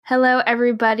Hello,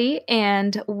 everybody,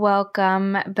 and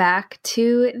welcome back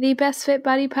to the Best Fit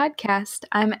Body Podcast.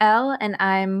 I'm Elle, and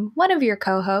I'm one of your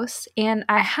co-hosts, and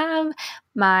I have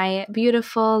my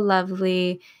beautiful,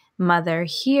 lovely mother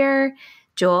here,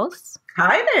 Jules.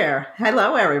 Hi there.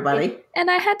 Hello, everybody. And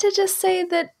I had to just say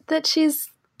that she's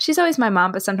always my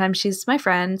mom, but sometimes she's my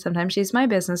friend, sometimes she's my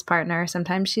business partner,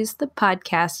 sometimes she's the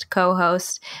podcast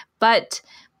co-host. But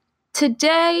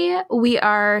today we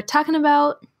are talking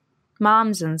about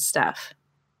moms and stuff,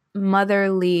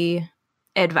 motherly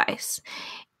advice.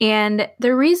 And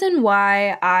the reason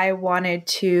why I wanted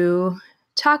to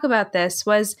talk about this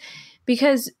was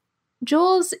because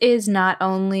Jules is not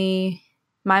only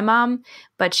my mom,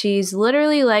 but she's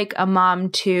literally like a mom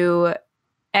to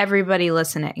everybody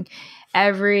listening,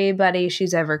 everybody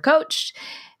she's ever coached,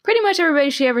 pretty much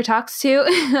everybody she ever talks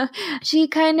to. She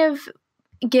kind of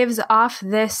gives off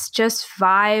this just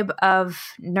vibe of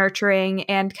nurturing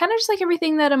and kind of just like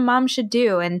everything that a mom should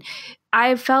do. And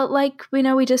I felt like, we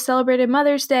just celebrated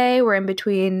Mother's Day. We're in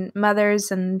between Mother's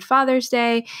and Father's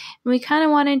Day. And we kind of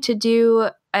wanted to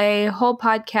do a whole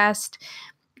podcast,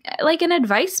 like an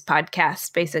advice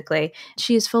podcast, basically.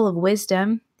 She's full of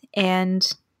wisdom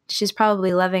and she's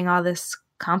probably loving all this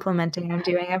complimenting I'm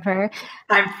doing of her.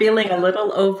 I'm feeling a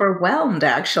little overwhelmed,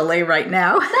 actually, right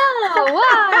now. No,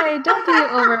 why? Don't be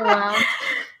overwhelmed.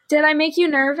 Did I make you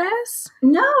nervous?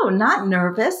 No, not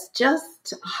nervous,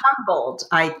 just humbled,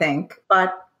 I think.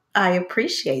 But I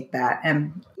appreciate that.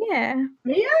 And yeah.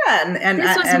 And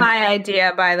this was my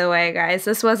idea, by the way, guys.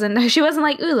 She wasn't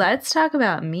like, ooh, let's talk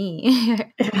about me.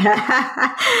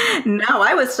 No,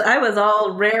 I was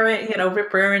all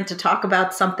raring to talk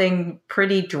about something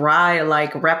pretty dry,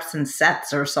 like reps and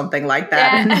sets or something like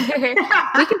that. Yeah.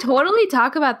 We can totally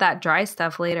talk about that dry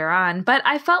stuff later on. But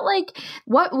I felt like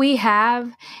what we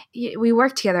have, we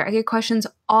work together. I get questions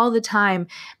all the time.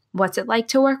 What's it like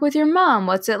to work with your mom?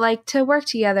 What's it like to work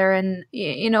together? And,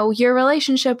 your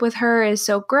relationship with her is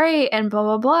so great and blah,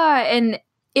 blah, blah. And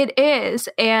it is.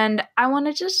 And I want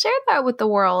to just share that with the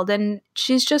world. And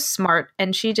she's just smart.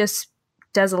 And she just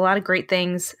does a lot of great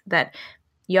things that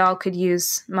y'all could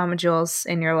use Mama Jules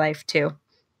in your life too.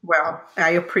 Well, I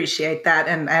appreciate that.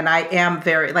 And I am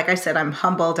very, like I said, I'm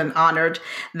humbled and honored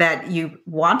that you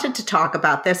wanted to talk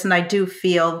about this. And I do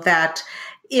feel that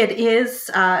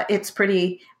it's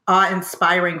pretty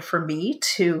awe-inspiring for me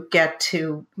to get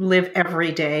to live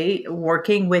every day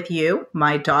working with you,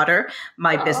 my daughter,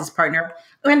 my business partner.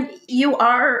 And you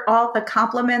are all the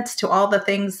compliments to all the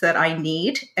things that I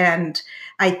need. And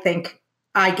I think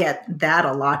I get that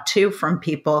a lot too from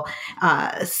people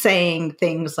saying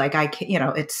things like,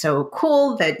 it's so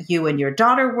cool that you and your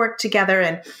daughter work together.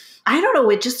 And I don't know,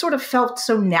 it just sort of felt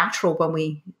so natural when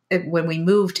we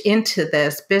moved into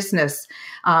this business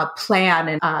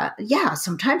plan. And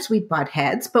sometimes we butt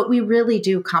heads, but we really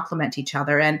do complement each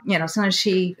other. And, sometimes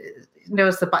she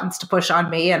knows the buttons to push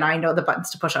on me and I know the buttons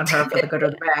to push on her for the good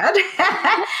or the bad.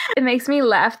 It makes me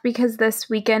laugh because this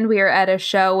weekend we were at a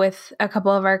show with a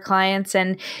couple of our clients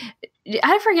and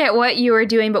I forget what you were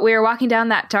doing, but we were walking down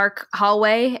that dark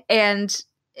hallway and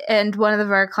one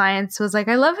of our clients was like,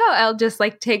 I love how Elle just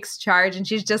like takes charge. And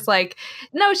she's just like,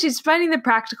 no, she's finding the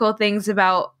practical things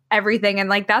about everything. And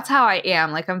like, that's how I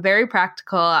am. Like, I'm very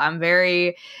practical. I'm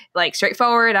very like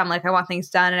straightforward. I'm like, I want things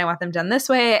done and I want them done this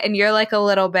way. And you're like a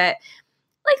little bit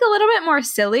more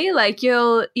silly, like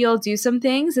you'll do some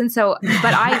things. And so,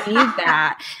 but I need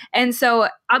that. And so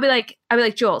I'll be like,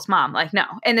 Jules, mom, like, no.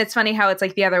 And it's funny how it's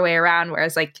like the other way around.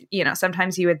 Whereas like,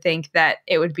 sometimes you would think that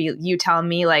it would be you telling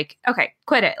me like, okay,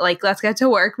 quit it. Like, let's get to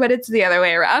work. But it's the other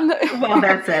way around. Well,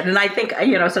 that's it. And I think,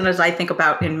 sometimes I think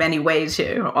about in many ways,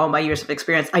 all my years of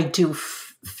experience, I do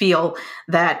feel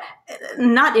that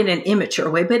not in an immature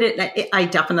way, but I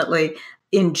definitely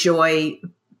enjoy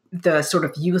the sort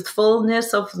of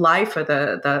youthfulness of life or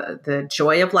the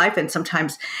joy of life. And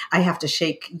sometimes I have to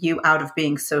shake you out of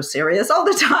being so serious all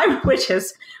the time, which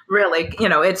is really,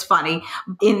 it's funny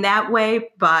in that way.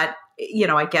 But,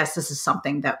 I guess this is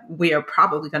something that we are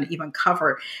probably going to even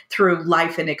cover through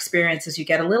life and experiences.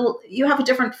 You have a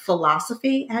different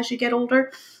philosophy as you get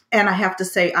older. And I have to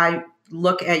say, I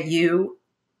look at you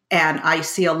and I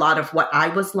see a lot of what I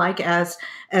was like as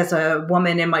a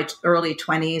woman in my early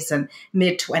 20s and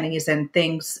mid 20s and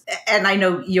things. And I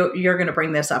know you're going to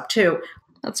bring this up too.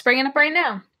 Let's bring it up right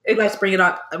now. Let's bring it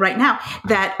up right now.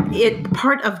 That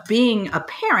part of being a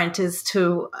parent is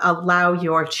to allow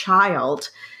your child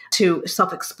to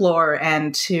self-explore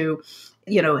and to,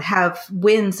 have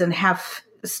wins and have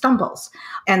stumbles.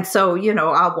 And so,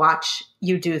 I'll watch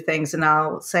you do things and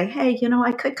I'll say, hey,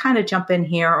 I could kind of jump in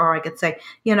here, or I could say,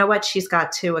 you know what, she's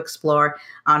got to explore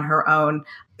on her own.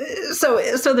 So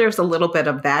there's a little bit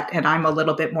of that, and I'm a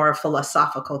little bit more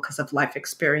philosophical because of life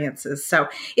experiences. So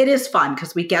it is fun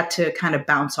because we get to kind of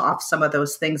bounce off some of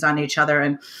those things on each other.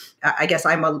 And I guess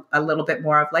I'm a little bit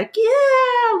more of like,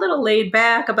 yeah, a little laid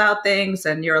back about things,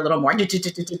 and you're a little more.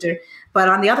 But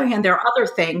on the other hand, there are other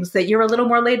things that you're a little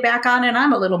more laid back on, and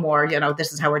I'm a little more,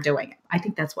 this is how we're doing it. I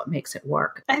think that's what makes it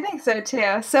work. I think so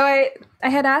too. So I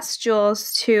had asked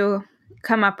Jules to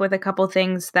come up with a couple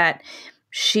things that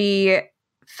she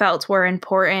felt were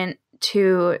important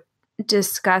to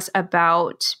discuss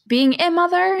about being a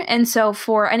mother. And so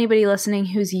for anybody listening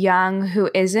who's young, who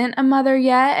isn't a mother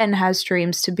yet and has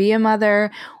dreams to be a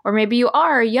mother, or maybe you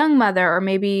are a young mother, or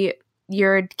maybe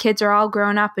your kids are all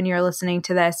grown up and you're listening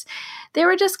to this, they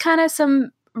were just kind of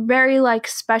some very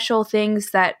special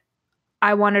things that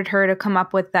I wanted her to come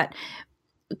up with that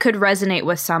could resonate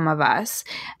with some of us.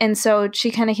 And so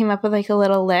she kind of came up with a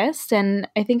little list, and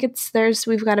I think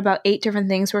we've got about 8 different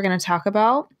things we're going to talk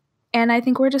about. And I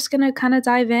think we're just going to kind of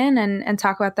dive in and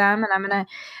talk about them. And I'm going to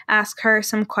ask her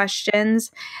some questions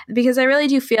because I really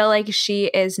do feel like she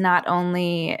is not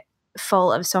only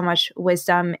full of so much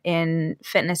wisdom in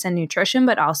fitness and nutrition,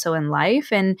 but also in life.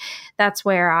 And that's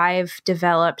where I've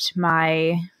developed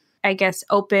my, I guess,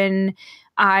 open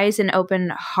eyes and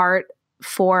open heart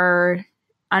for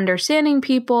understanding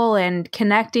people and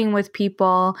connecting with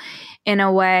people in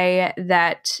a way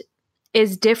that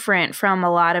is different from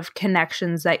a lot of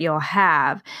connections that you'll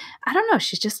have. I don't know.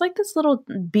 She's just like this little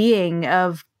being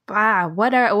of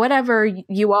whatever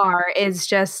you are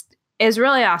is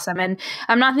really awesome. And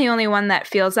I'm not the only one that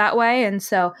feels that way. And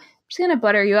so I'm just going to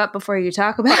butter you up before you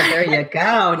talk about it. There you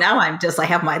go. Now I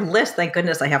have my list. Thank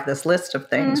goodness I have this list of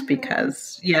things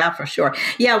because, yeah, for sure.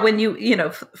 Yeah. When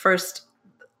you first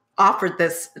offered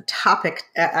this topic,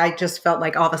 I just felt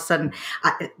like all of a sudden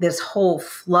this whole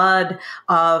flood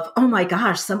of, oh my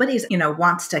gosh, somebody's,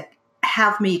 wants to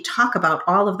have me talk about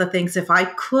all of the things. If I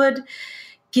could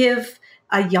give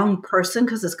a young person,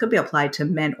 because this could be applied to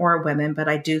men or women, but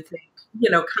I do think,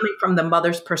 coming from the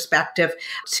mother's perspective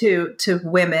to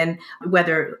women,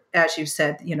 whether, as you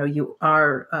said, you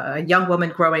are a young woman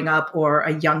growing up or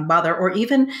a young mother, or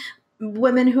even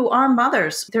women who are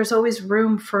mothers, there's always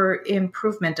room for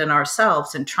improvement in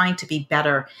ourselves and trying to be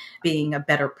better, being a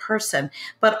better person.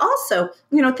 But also,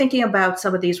 thinking about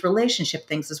some of these relationship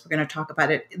things as we're going to talk about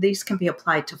it, these can be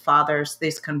applied to fathers.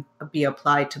 These can be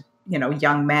applied to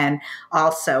young men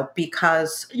also,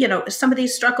 because, some of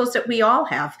these struggles that we all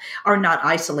have are not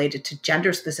isolated to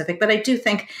gender specific. But I do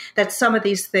think that some of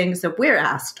these things that we're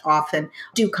asked often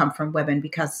do come from women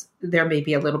because there may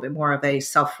be a little bit more of a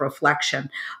self-reflection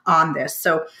on this.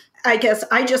 So I guess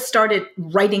I just started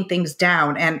writing things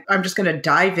down, and I'm just going to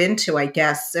dive into, I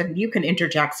guess, and you can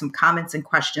interject some comments and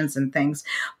questions and things.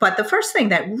 But the first thing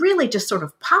that really just sort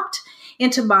of popped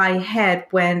into my head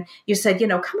when you said,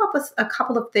 come up with a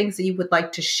couple of things that you would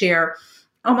like to share,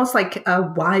 almost like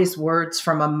wise words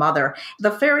from a mother. The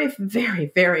very,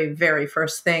 very, very, very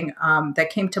first thing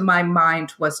that came to my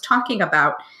mind was talking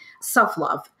about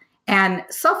self-love. And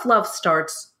self-love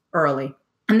starts early.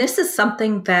 And this is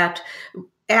something that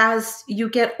as you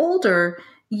get older,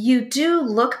 you do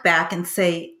look back and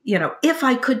say, if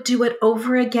I could do it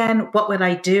over again, what would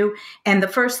I do? And the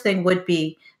first thing would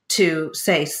be to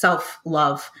say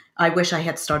self-love. I wish I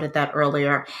had started that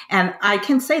earlier. And I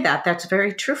can say that that's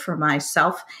very true for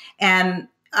myself. And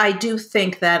I do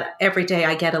think that every day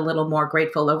I get a little more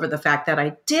grateful over the fact that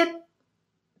I did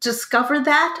discover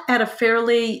that at a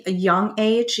fairly young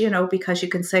age, because you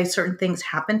can say certain things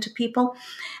happen to people.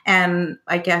 And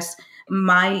I guess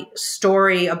my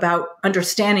story about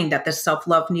understanding that this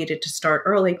self-love needed to start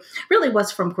early really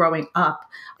was from growing up.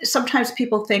 Sometimes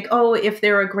people think, oh, if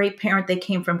they're a great parent, they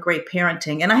came from great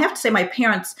parenting. And I have to say my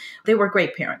parents, they were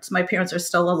great parents. My parents are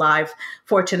still alive.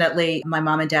 Fortunately, my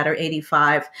mom and dad are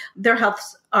 85. Their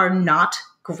healths are not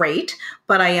great,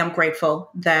 but I am grateful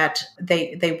that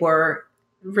they were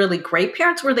really great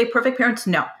parents. Were they perfect parents?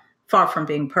 No. Far from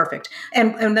being perfect.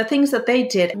 And the things that they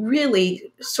did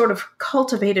really sort of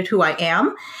cultivated who I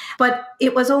am. But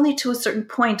it was only to a certain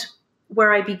point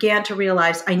where I began to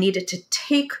realize I needed to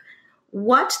take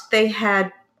what they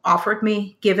had offered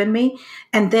me, given me,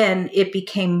 and then it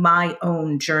became my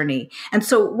own journey. And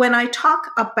so when I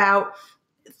talk about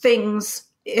things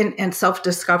in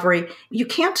self-discovery, you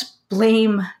can't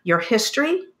blame your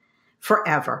history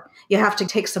forever. You have to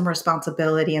take some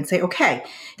responsibility and say, okay,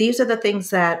 these are the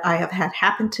things that I have had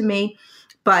happen to me.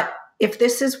 But if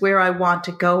this is where I want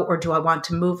to go, or do I want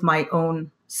to move my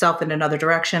own self in another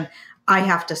direction, I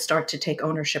have to start to take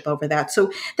ownership over that.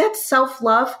 So that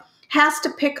self-love has to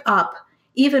pick up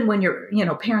even when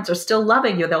parents are still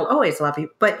loving you. They'll always love you,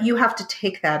 but you have to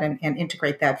take that and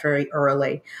integrate that very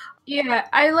early. Yeah,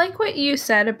 I like what you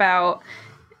said about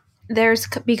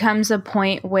becomes a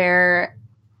point where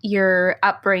your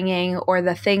upbringing or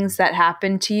the things that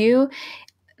happen to you,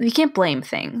 you can't blame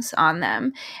things on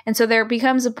them. And so there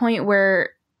becomes a point where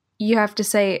you have to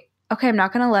say, okay, I'm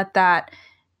not going to let that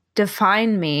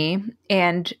define me,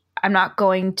 and I'm not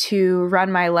going to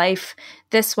run my life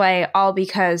this way all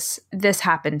because this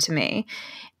happened to me.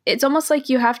 It's almost like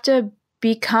you have to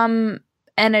become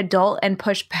an adult and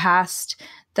push past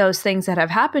those things that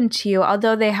have happened to you.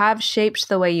 Although they have shaped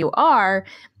the way you are,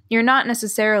 you're not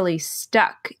necessarily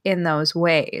stuck in those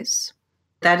ways.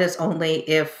 That is only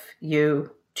if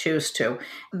you choose to.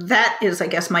 That is, I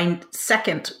guess, my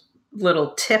second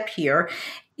little tip here.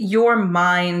 Your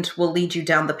mind will lead you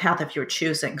down the path of your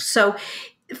choosing. So,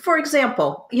 for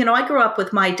example, I grew up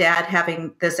with my dad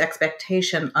having this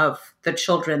expectation of the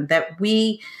children that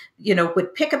we,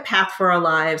 would pick a path for our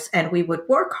lives and we would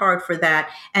work hard for that.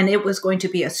 And it was going to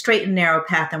be a straight and narrow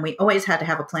path. And we always had to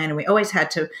have a plan, and we always had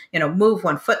to, move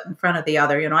one foot in front of the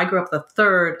other. I grew up the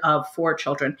third of 4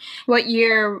 children. What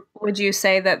year would you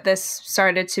say that this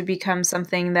started to become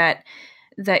something that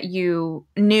you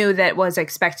knew that was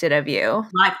expected of you?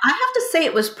 I have to say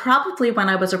it was probably when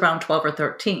I was around 12 or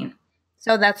 13.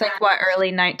 So that's like what,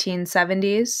 early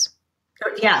 1970s?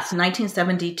 Yes,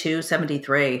 1972,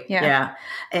 73. Yeah.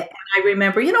 And I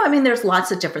remember, there's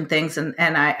lots of different things, and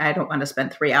I don't want to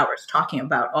spend 3 hours talking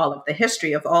about all of the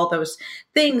history of all those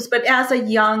things. But as a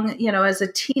young, as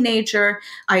a teenager,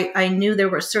 I knew there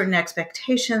were certain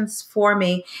expectations for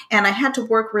me, and I had to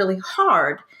work really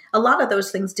hard. A lot of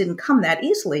those things didn't come that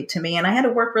easily to me, and I had to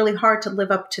work really hard to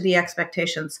live up to the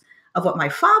expectations of what my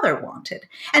father wanted.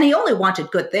 And he only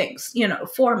wanted good things,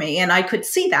 for me, and I could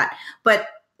see that. But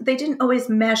they didn't always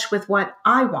mesh with what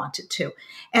I wanted to.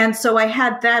 And so I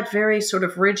had that very sort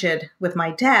of rigid with my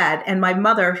dad, and my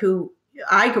mother, who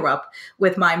I grew up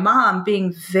with my mom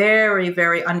being very,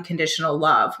 very unconditional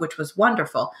love, which was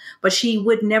wonderful, but she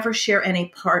would never share any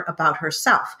part about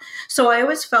herself. So I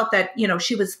always felt that,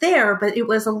 she was there, but it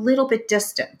was a little bit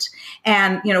distant.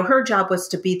 And, her job was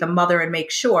to be the mother and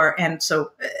make sure. And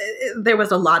so there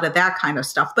was a lot of that kind of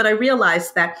stuff. But I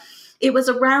realized that it was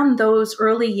around those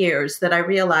early years that I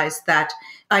realized that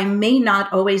I may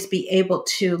not always be able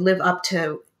to live up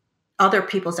to other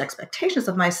people's expectations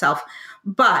of myself.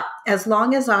 But as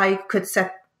long as I could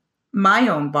set my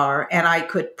own bar and I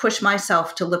could push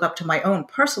myself to live up to my own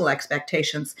personal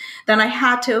expectations, then I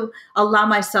had to allow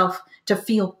myself to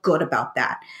feel good about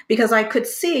that, because I could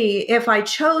see if I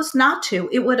chose not to,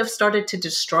 it would have started to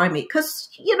destroy me. Because,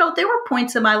 there were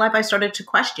points in my life I started to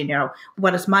question,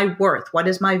 what is my worth? What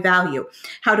is my value?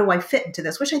 How do I fit into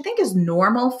this? Which I think is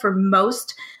normal for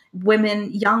most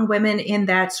women, young women in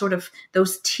that sort of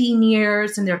those teen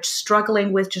years, and they're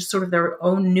struggling with just sort of their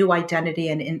own new identity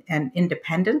and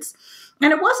independence.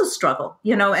 And it was a struggle,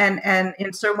 and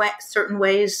in certain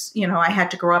ways, I had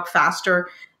to grow up faster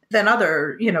than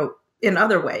in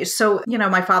other ways. So,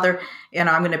 my father,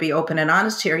 I'm going to be open and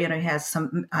honest here, he has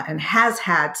some and has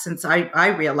had, since I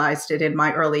realized it in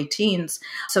my early teens,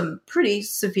 some pretty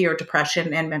severe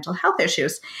depression and mental health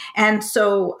issues. And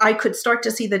so I could start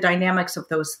to see the dynamics of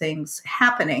those things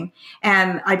happening.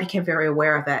 And I became very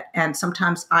aware of it. And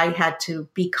sometimes I had to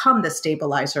become the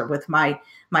stabilizer with my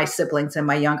siblings and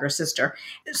my younger sister.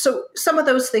 So some of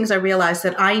those things I realized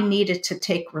that I needed to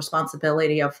take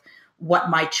responsibility of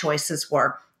what my choices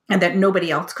were, and that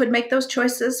nobody else could make those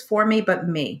choices for me but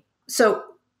me. So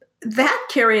that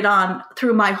carried on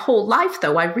through my whole life,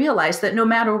 though. I realized that no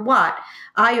matter what,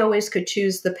 I always could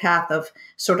choose the path of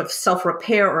sort of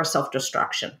self-repair or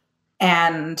self-destruction.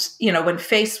 And, when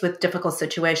faced with difficult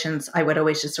situations, I would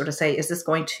always just sort of say, is this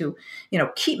going to,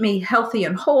 keep me healthy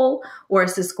and whole, or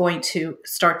is this going to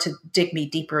start to dig me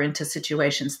deeper into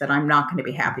situations that I'm not going to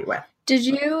be happy with? Did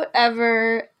you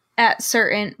ever, at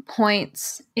certain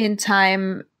points in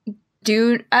time,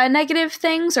 do negative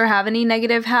things or have any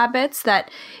negative habits that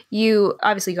you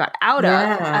obviously got out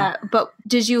of? But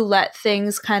did you let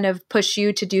things kind of push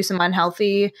you to do some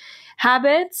unhealthy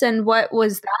habits? And what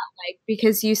was that like?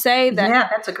 Because you say that— Yeah,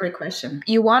 that's a great question.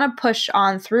 You want to push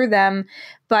on through them,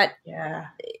 but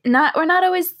we're not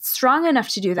always strong enough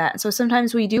to do that. So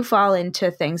sometimes we do fall into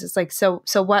things. It's like, so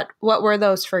what were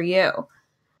those for you?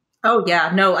 Oh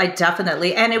yeah, no, I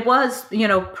definitely. And it was,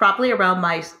 probably around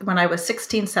when I was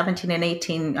 16, 17 and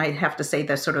 18, I have to say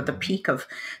the sort of the peak of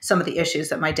some of the issues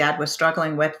that my dad was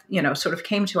struggling with, sort of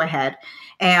came to a head.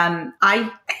 And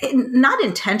I, not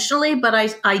intentionally, but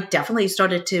I definitely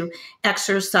started to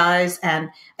exercise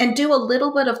and do a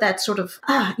little bit of that sort of,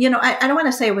 I don't want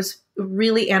to say it was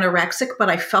really anorexic, but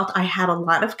I felt I had a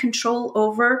lot of control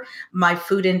over my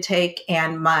food intake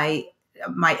and my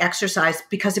exercise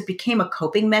because it became a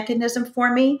coping mechanism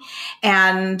for me.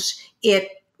 And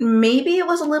maybe it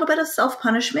was a little bit of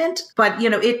self-punishment, but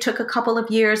it took a couple of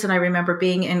years. And I remember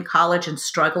being in college and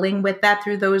struggling with that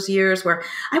through those years where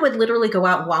I would literally go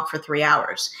out and walk for 3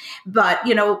 hours. But,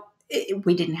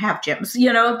 we didn't have gyms,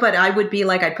 but I would be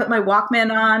like, I'd put my Walkman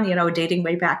on, dating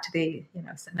way back to the,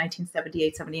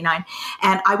 1978, 79.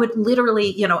 And I would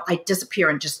literally, I'd disappear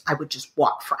and I would just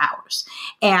walk for hours.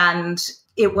 And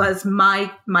it was my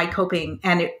coping,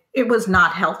 and it was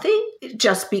not healthy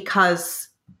just because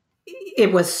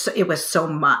it was so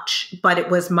much, but it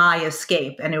was my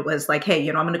escape. And it was like, hey,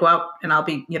 I'm going to go out and I'll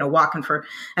be, walking for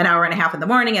an hour and a half in the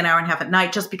morning, an hour and a half at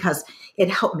night, just because it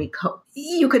helped me cope.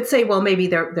 You could say, well, maybe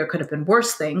there could have been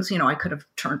worse things. I could have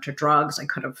turned to drugs. I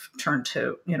could have turned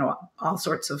to, all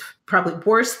sorts of probably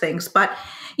worse things. But,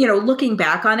 looking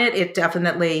back on it, it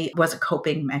definitely was a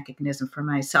coping mechanism for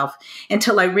myself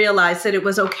until I realized that it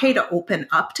was okay to open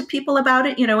up to people about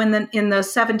it. In the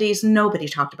 70s, nobody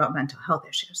talked about mental health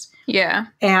issues. Yeah.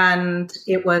 And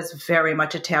it was very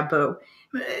much a taboo.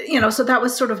 So that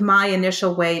was sort of my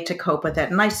initial way to cope with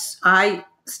it. And I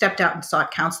stepped out and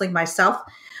sought counseling myself,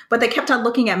 but they kept on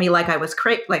looking at me like I was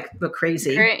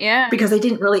crazy. Yeah. Because they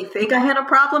didn't really think I had a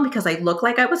problem because I looked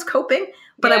like I was coping,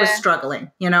 but I was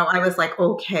struggling. I was like,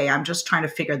 okay, I'm just trying to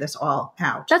figure this all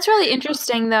out. That's really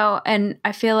interesting though. And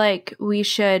I feel like we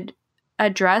should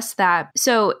address that.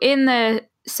 So in the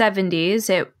 70s,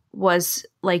 it was,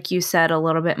 like you said, a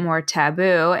little bit more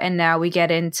taboo. And now we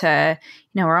get into,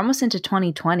 we're almost into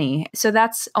 2020. So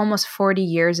that's almost 40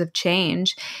 years of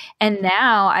change. And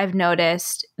now I've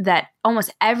noticed that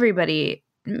almost everybody,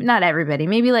 not everybody,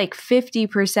 maybe like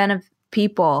 50% of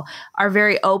people are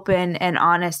very open and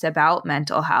honest about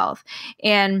mental health.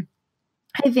 And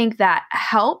I think that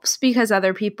helps because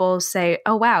other people say,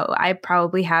 oh, wow, I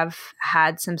probably have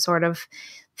had some sort of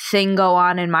thing go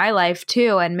on in my life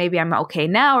too. And maybe I'm okay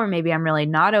now, or maybe I'm really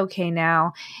not okay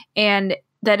now. And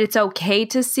that it's okay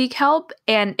to seek help.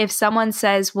 And if someone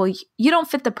says, well, you don't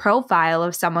fit the profile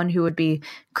of someone who would be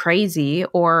crazy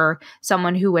or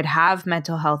someone who would have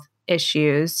mental health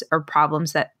issues or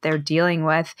problems that they're dealing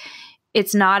with,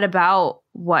 it's not about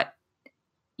what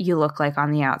you look like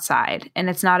on the outside.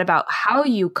 And it's not about how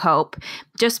you cope.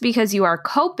 Just because you are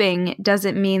coping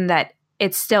doesn't mean that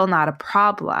it's still not a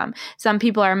problem. Some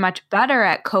people are much better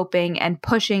at coping and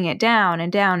pushing it down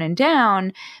and down and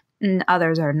down, and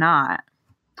others are not.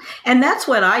 And that's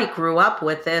what I grew up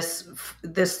with, this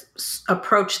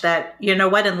approach that,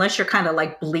 unless you're kind of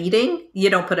like bleeding,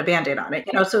 you don't put a Band-Aid on it.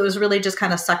 So it was really just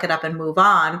kind of suck it up and move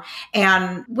on.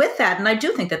 And with that, and I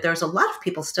do think that there's a lot of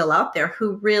people still out there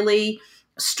who really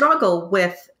struggle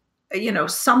with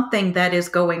something that is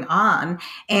going on,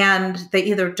 and they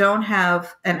either don't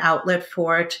have an outlet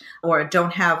for it or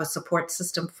don't have a support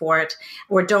system for it,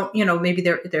 or don't, maybe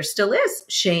there still is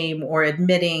shame or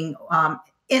admitting.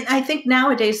 And I think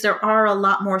nowadays there are a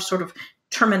lot more sort of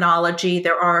terminology.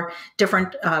 There are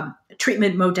different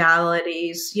treatment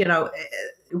modalities,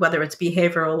 whether it's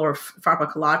behavioral or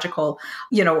pharmacological,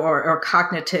 or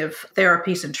cognitive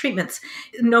therapies and treatments.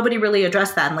 Nobody really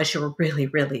addressed that unless you were really,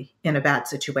 really in a bad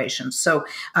situation. So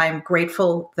I'm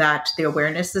grateful that the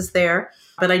awareness is there.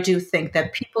 But I do think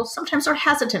that people sometimes are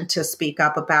hesitant to speak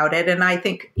up about it. And I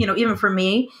think, even for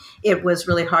me, it was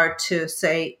really hard to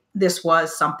say, this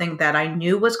was something that I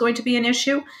knew was going to be an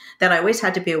issue that I always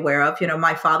had to be aware of.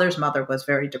 My father's mother was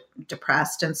very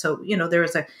depressed. And so, there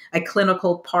is a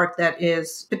clinical part that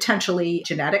is potentially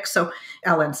genetic. So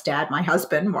Ellen's dad, my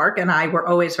husband, Mark, and I were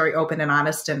always very open and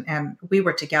honest. And we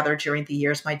were together during the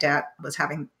years my dad was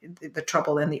having the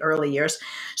trouble in the early years.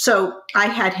 So I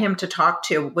had him to talk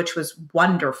to, which was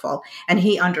wonderful. And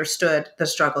he understood the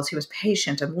struggles. He was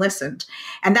patient and listened.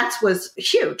 And that was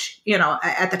huge.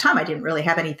 At the time, I didn't really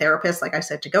have any therapist, like I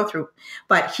said, to go through,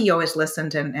 but he always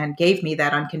listened and gave me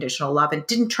that unconditional love and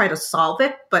didn't try to solve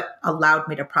it, but allowed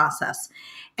me to process.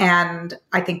 And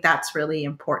I think that's really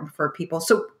important for people.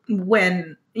 So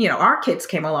when, our kids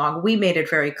came along, we made it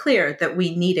very clear that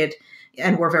we needed,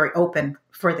 and we're very open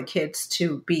for the kids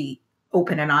to be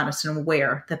open and honest and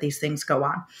aware that these things go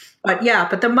on.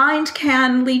 But the mind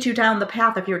can lead you down the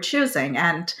path of your choosing.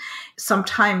 And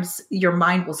sometimes your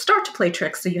mind will start to play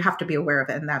tricks. So you have to be aware of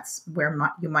it. And that's where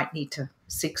you might need to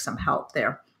seek some help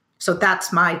there. So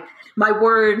that's my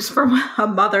words from a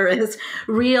mother is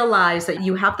realize that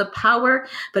you have the power,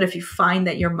 but if you find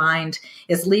that your mind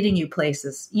is leading you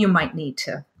places, you might need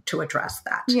to address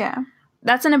that. Yeah.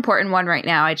 That's an important one right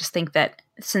now. I just think that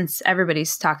since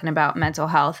everybody's talking about mental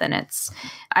health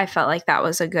I felt like that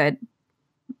was a good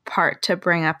part to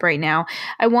bring up right now.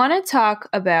 I want to talk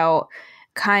about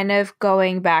kind of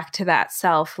going back to that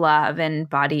self-love and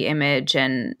body image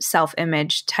and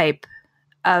self-image type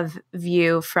of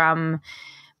view from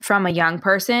a young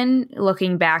person,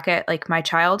 looking back at like my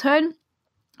childhood,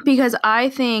 because I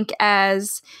think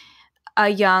as a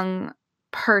young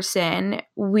person,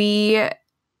 we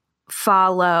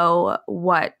follow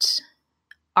what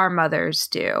our mothers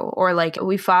do, or like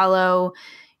we follow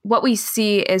what we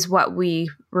see is what we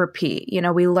repeat.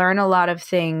 We learn a lot of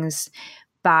things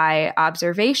by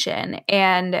observation.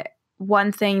 And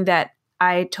one thing that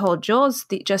I told Jules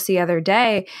just the other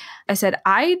day, I said,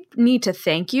 I need to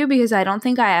thank you because I don't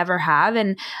think I ever have.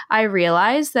 And I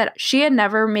realized that she had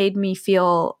never made me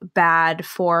feel bad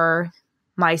for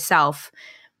myself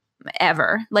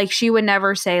ever. Like she would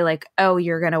never say like, oh,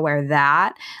 you're going to wear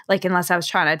that. Like unless I was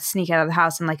trying to sneak out of the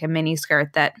house in like a mini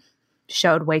skirt that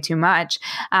showed way too much.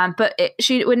 But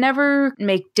she would never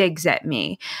make digs at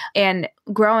me. And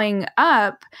growing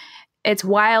up, it's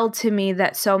wild to me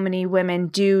that so many women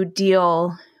do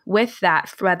deal with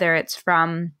that, whether it's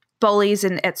from bullies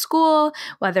at school,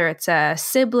 whether it's a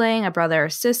sibling, a brother or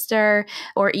sister,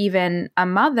 or even a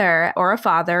mother or a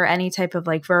father, any type of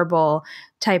like verbal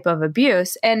type of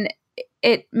abuse. And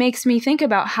it makes me think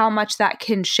about how much that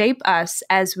can shape us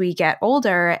as we get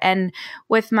older. And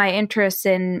with my interest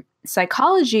in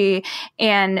psychology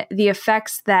and the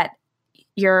effects that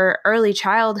your early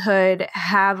childhood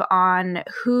have on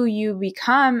who you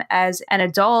become as an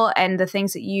adult and the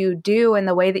things that you do and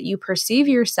the way that you perceive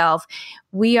yourself,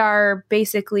 we are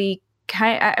basically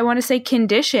I want to say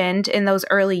conditioned in those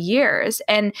early years.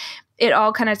 And it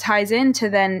all kind of ties into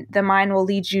then the mind will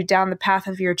lead you down the path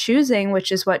of your choosing, which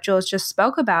is what Jules just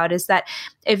spoke about, is that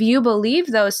if you believe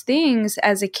those things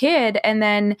as a kid, and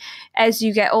then as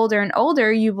you get older and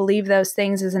older, you believe those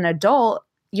things as an adult,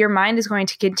 your mind is going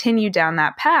to continue down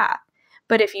that path.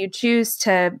 But if you choose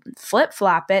to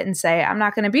flip-flop it and say, I'm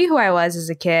not going to be who I was as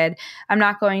a kid, I'm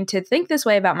not going to think this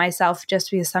way about myself just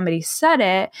because somebody said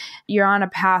it, you're on a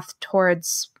path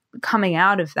towards coming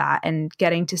out of that and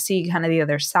getting to see kind of the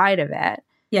other side of it.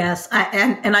 Yes.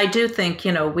 And I do think,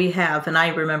 we have, and I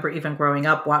remember even growing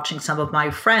up watching some of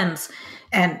my friends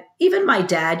and even my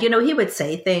dad, he would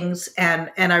say things. And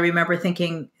I remember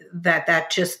thinking that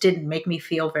just didn't make me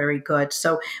feel very good.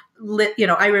 So,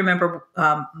 I remember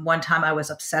one time I was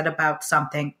upset about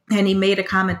something and he made a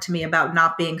comment to me about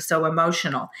not being so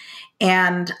emotional.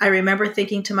 And I remember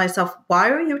thinking to myself, why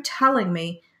are you telling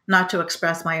me not to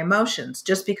express my emotions?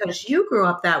 Just because you grew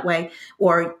up that way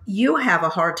or you have a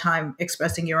hard time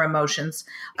expressing your emotions,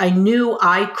 I knew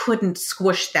I couldn't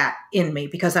squish that in me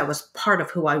because that was part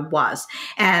of who I was.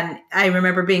 And I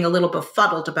remember being a little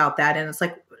befuddled about that. And it's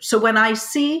like, so when I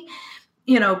see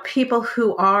people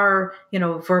who are,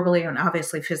 verbally and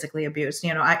obviously physically abused,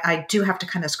 I do have to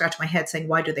kind of scratch my head saying,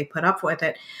 why do they put up with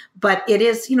it? But it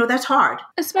is, that's hard.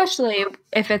 Especially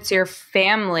if it's your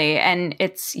family and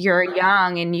you're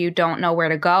young and you don't know where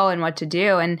to go and what to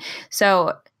do. And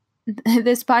so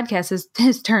this podcast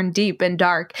has turned deep and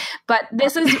dark, but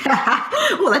this is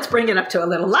well, let's bring it up to a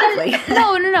little lively.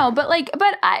 No. But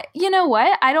you know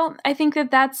what? I think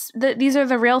these are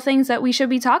the real things that we should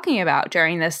be talking about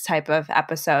during this type of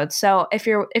episode. So if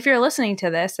you're listening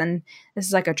to this and this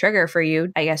is like a trigger for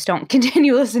you, I guess don't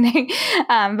continue listening.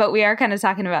 But we are kind of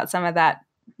talking about some of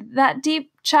that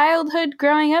deep childhood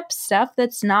growing up stuff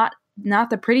that's not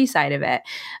the pretty side of it,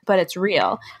 but it's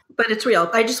real. But it's real.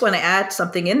 I just want to add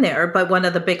something in there. But one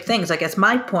of the big things, I guess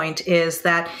my point is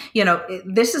that,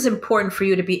 this is important for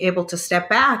you to be able to step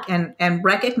back and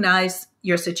recognize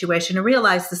your situation and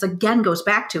realize this again goes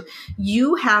back to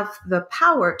you have the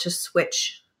power to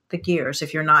switch the gears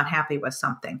if you're not happy with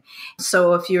something.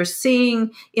 So if you're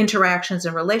seeing interactions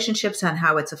and relationships and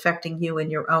how it's affecting you and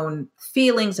your own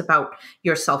feelings about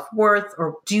your self-worth,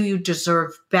 or do you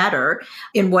deserve better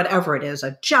in whatever it is,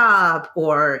 a job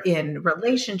or in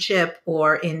relationship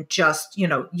or in just,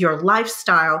 your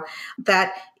lifestyle,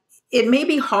 that it may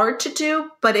be hard to do,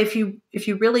 but if you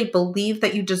really believe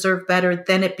that you deserve better,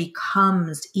 then it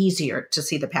becomes easier to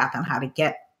see the path on how to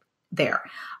get there.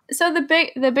 So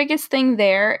the biggest thing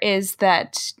there is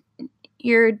that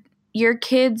your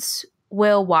kids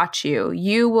will watch you.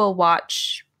 You will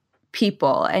watch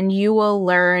people and you will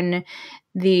learn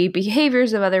the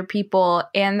behaviors of other people.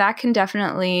 And that can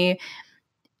definitely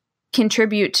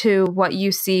contribute to what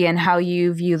you see and how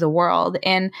you view the world.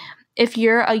 And if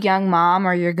you're a young mom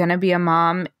or you're going to be a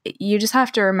mom, you just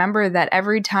have to remember that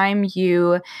every time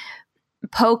you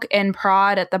poke and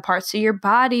prod at the parts of your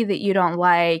body that you don't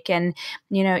like, and,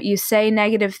 you know, you say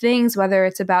negative things, whether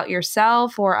it's about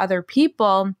yourself or other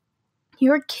people,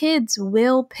 your kids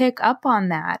will pick up on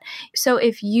that. So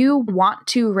if you want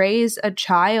to raise a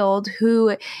child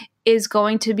who is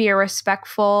going to be a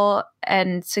respectful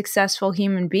and successful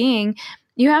human being,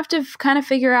 you have to kind of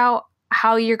figure out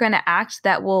how you're going to act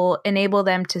that will enable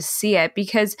them to see it.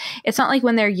 Because it's not like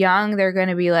when they're young, they're going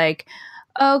to be like,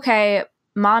 okay,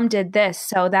 mom did this,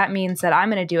 so that means that I'm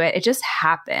going to do it. It just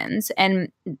happens.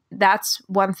 And that's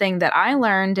one thing that I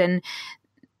learned. And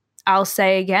I'll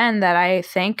say again that I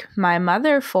thank my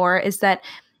mother for, is that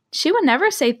she would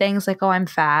never say things like, oh, I'm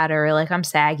fat, or like I'm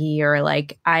saggy, or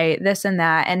like I this and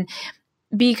that. And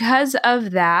because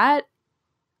of that,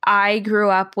 I grew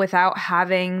up without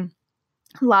having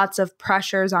lots of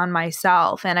pressures on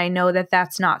myself. And I know that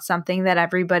that's not something that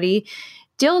everybody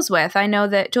deals with. I know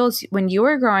that, Jules, when you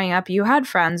were growing up, you had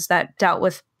friends that dealt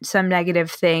with some negative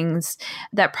things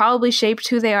that probably shaped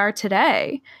who they are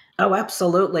today. Oh,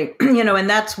 absolutely. And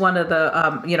that's one of the,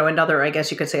 another, I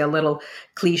guess you could say, a little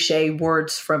cliche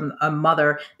words from a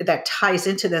mother that ties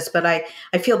into this. But I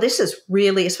feel this is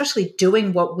really, especially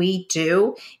doing what we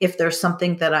do, if there's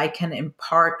something that I can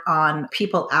impart on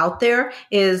people out there,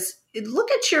 is look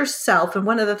at yourself. And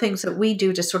one of the things that we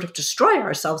do to sort of destroy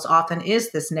ourselves often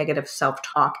is this negative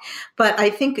self-talk. But I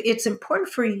think it's important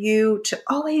for you to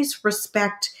always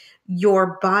respect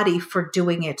your body for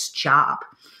doing its job.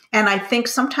 And I think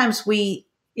sometimes we,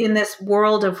 in this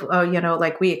world of,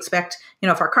 like we expect,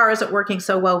 if our car isn't working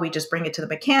so well, we just bring it to the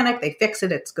mechanic, they fix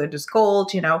it, it's good as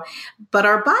gold, but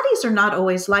our bodies are not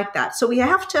always like that. So we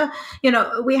have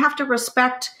to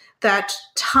respect that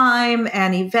time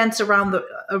and events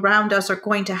around us are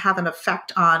going to have an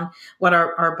effect on what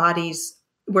our bodies,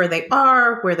 where they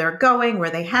are, where they're going, where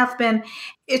they have been.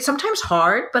 It's sometimes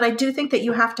hard, but I do think that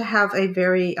you have to have a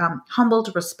very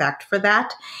humbled respect for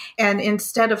that. And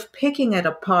instead of picking it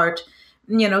apart,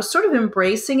 sort of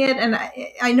embracing it. And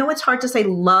I know it's hard to say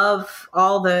love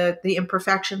all the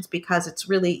imperfections, because it's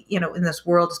really, in this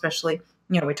world, especially,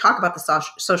 we talk about the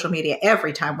social media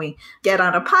every time we get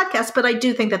on a podcast, but I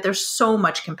do think that there's so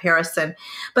much comparison.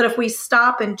 But if we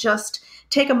stop and just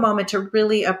take a moment to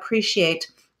really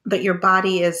appreciate that your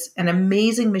body is an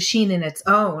amazing machine in its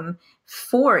own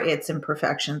for its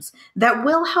imperfections, that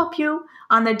will help you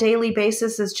on a daily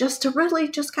basis, is just to really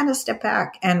just kind of step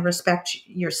back and respect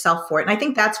yourself for it. And I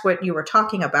think that's what you were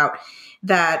talking about,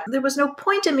 that there was no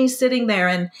point in me sitting there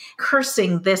and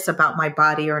cursing this about my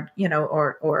body, or,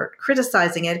 or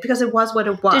criticizing it, because it was what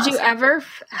it was. Did you ever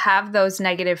have those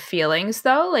negative feelings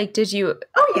though? Like, did you?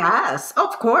 Oh, yes,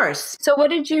 of course. So what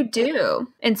did you do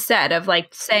instead of like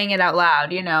saying it out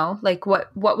loud, like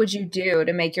what would you do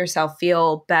to make yourself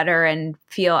feel better and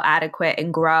feel adequate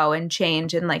and grow and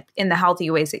change and like in the healthy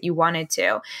ways that you wanted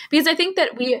to? Because I think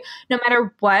that no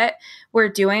matter what we're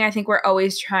doing, I think we're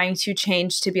always trying to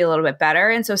change to be a little bit better.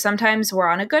 And so sometimes we're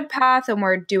on a good path and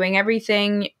we're doing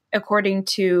everything according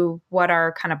to what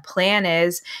our kind of plan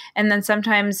is. And then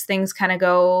sometimes things kind of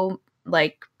go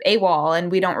like AWOL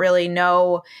and we don't really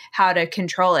know how to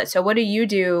control it. So what do you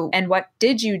do, and what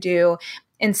did you do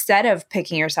instead of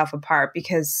picking yourself apart?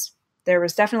 Because there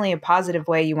was definitely a positive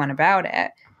way you went about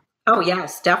it. Oh,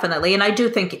 yes, definitely. And I do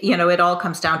think, it all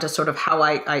comes down to sort of how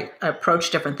I approach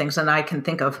different things. And I can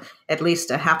think of at least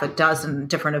a half a dozen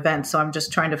different events. So I'm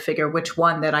just trying to figure which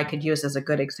one that I could use as a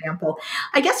good example.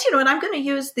 I guess, and I'm going to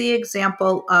use the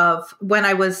example of when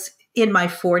I was in my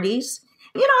 40s.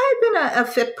 I had been a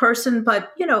fit person,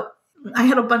 but, I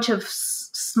had a bunch of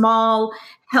small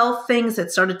health things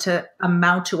that started to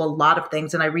amount to a lot of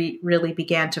things. And I really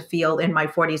began to feel in my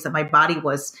 40s that my body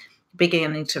was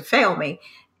beginning to fail me.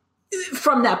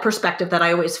 From that perspective, that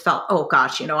I always felt, oh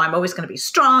gosh, I'm always going to be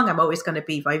strong. I'm always going to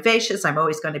be vivacious. I'm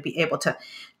always going to be able to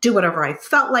do whatever I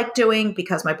felt like doing,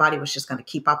 because my body was just going to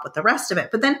keep up with the rest of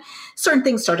it. But then certain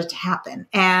things started to happen.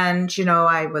 And,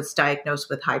 I was diagnosed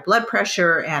with high blood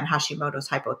pressure and Hashimoto's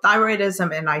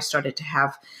hypothyroidism. And I started to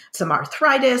have some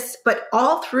arthritis. But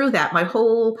all through that,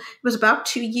 it was about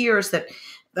 2 years that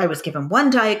I was given one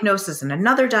diagnosis and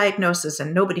another diagnosis,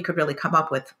 and nobody could really come up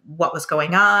with what was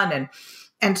going on.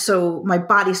 And so my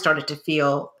body started to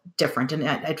feel different, and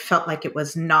it felt like it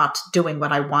was not doing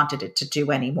what I wanted it to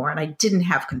do anymore. And I didn't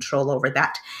have control over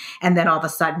that. And then all of a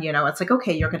sudden, it's like,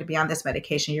 okay, you're going to be on this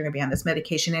medication. You're going to be on this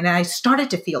medication. And I started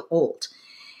to feel old.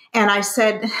 And I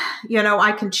said,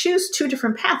 I can choose two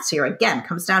different paths here. Again,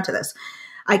 comes down to this.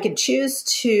 I could choose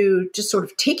to just sort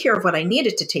of take care of what I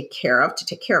needed to take care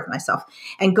of myself,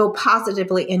 and go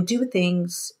positively and do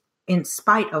things in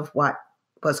spite of what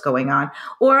was going on.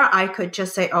 Or I could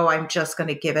just say, oh, I'm just going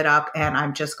to give it up and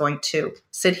I'm just going to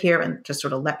sit here and just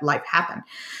sort of let life happen.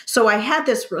 So I had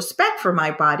this respect for my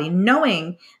body,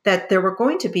 knowing that there were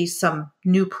going to be some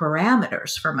new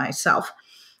parameters for myself,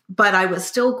 but I was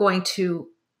still going to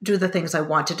do the things I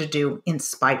wanted to do in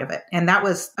spite of it. And that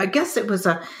was, I guess it was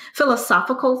a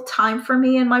philosophical time for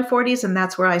me in my 40s. And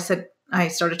that's where I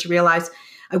started to realize,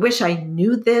 I wish I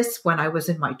knew this when I was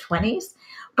in my 20s,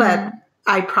 but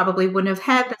I probably wouldn't have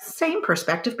had the same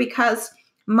perspective, because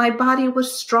my body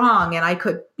was strong and I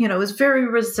could, it was very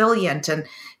resilient, and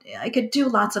I could do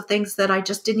lots of things that I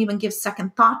just didn't even give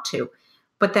second thought to.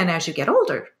 But then as you get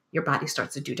older, your body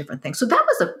starts to do different things. So that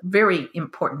was a very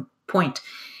important point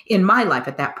in my life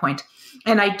at that point.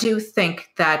 And I do think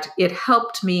that it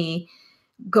helped me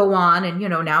go on. And,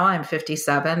 now I'm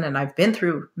 57 and I've been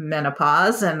through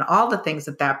menopause and all the things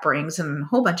that brings, and a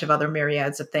whole bunch of other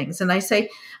myriads of things. And I say,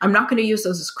 I'm not going to use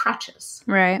those as crutches.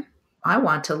 Right. I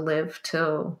want to live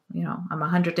till, I'm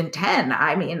 110.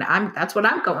 I mean, that's what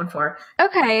I'm going for.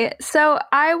 Okay. So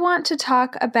I want to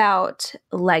talk about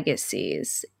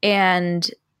legacies and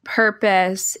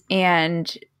purpose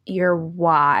and your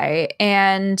why,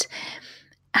 and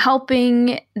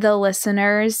helping the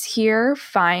listeners here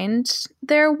find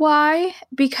their why,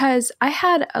 because I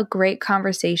had a great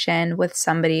conversation with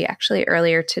somebody actually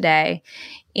earlier today,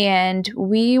 and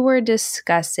we were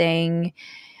discussing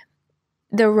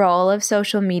the role of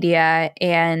social media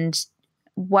and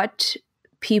what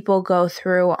people go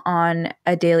through on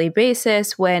a daily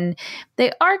basis when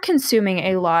they are consuming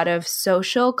a lot of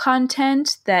social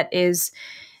content that is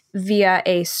via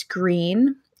a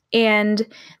screen. And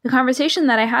the conversation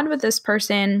that I had with this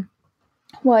person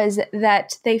was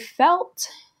that they felt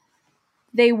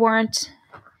they weren't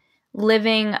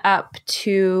living up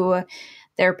to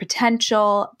their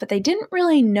potential, but they didn't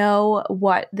really know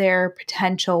what their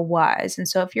potential was. And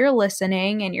so if you're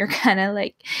listening and you're kind of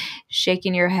like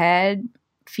shaking your head,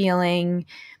 feeling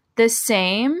the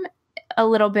same, a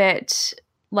little bit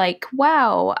like,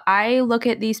 wow, I look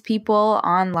at these people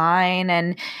online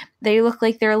and they look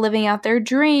like they're living out their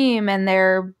dream and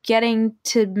they're getting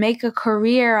to make a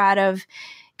career out of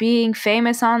being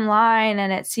famous online,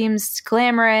 and it seems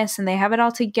glamorous and they have it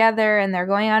all together and they're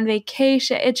going on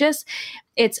vacation.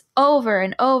 It's over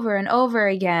and over and over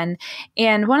again.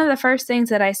 And one of the first things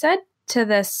that I said to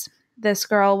this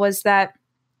girl was that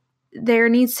there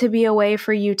needs to be a way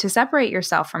for you to separate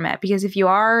yourself from it, because if you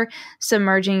are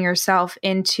submerging yourself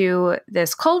into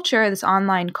this culture, this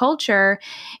online culture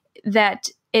that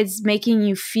is making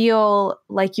you feel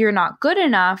like you're not good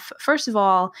enough, first of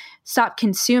all, stop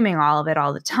consuming all of it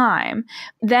all the time.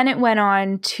 Then it went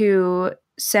on to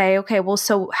say, okay, well,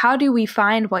 so how do we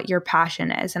find what your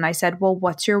passion is? And I said, well,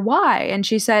 what's your why? And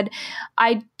she said,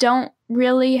 I don't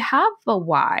really have a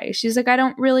why. She's like, I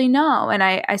don't really know. And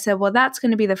I said, well, that's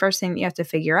going to be the first thing that you have to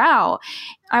figure out.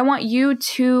 I want you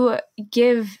to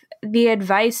give the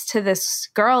advice to this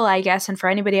girl, I guess, and for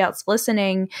anybody else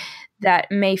listening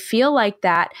that may feel like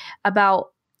that, about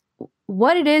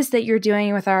what it is that you're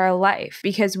doing with our life,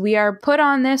 because we are put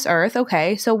on this earth.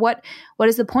 Okay, so what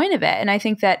is the point of it? And I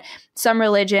think that some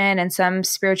religion and some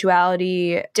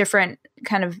spirituality, different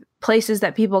kind of places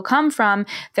that people come from,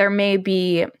 there may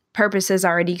be purposes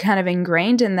already kind of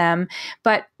ingrained in them.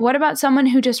 But what about someone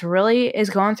who just really is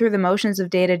going through the motions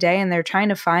of day to day and they're trying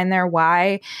to find their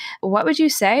why? What would you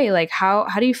say? Like, how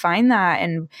do you find that?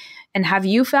 And have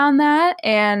you found that?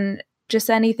 And just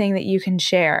anything that you can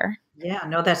share. Yeah,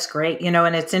 no, that's great.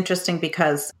 And it's interesting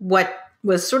because what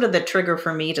was sort of the trigger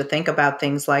for me to think about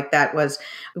things like that was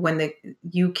when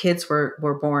you kids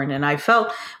were born. And I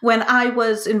felt when I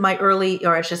was in my early,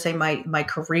 or I should say my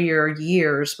career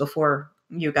years before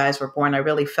you guys were born, I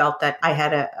really felt that I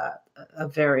had a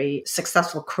very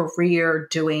successful career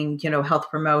doing, health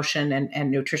promotion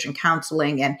and nutrition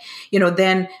counseling. And,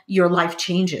 then your life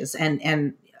changes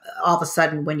and all of a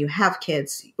sudden when you have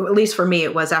kids, at least for me,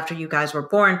 it was after you guys were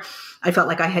born, I felt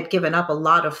like I had given up a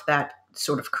lot of that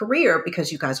sort of career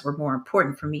because you guys were more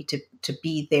important for me to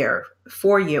be there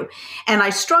for you. And I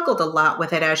struggled a lot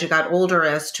with it as you got older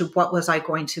as to what was I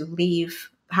going to leave,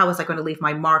 how was I going to leave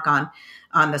my mark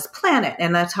on this planet?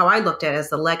 And that's how I looked at it, as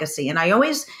the legacy. And I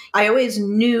always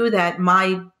knew that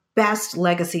my best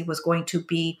legacy was going to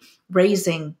be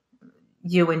raising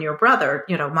you and your brother,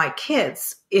 my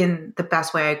kids, in the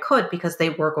best way I could, because they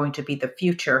were going to be the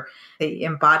future, the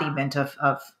embodiment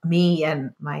of me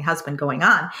and my husband going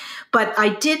on. But I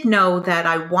did know that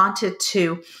I wanted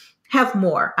to have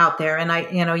more out there.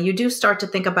 And you do start to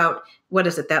think about, what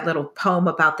is it, that little poem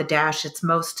about the dash? It's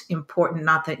most important,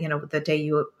 not that, the day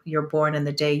you're born and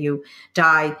the day you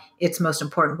die. It's most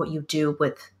important what you do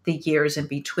with the years in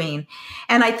between.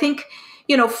 And I think,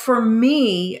 for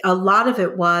me, a lot of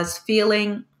it was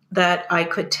feeling that I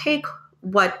could take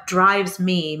what drives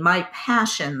me, my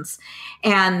passions,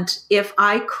 and if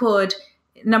I could,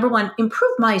 number one,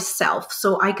 improve myself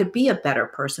so I could be a better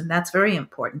person. That's very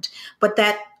important. But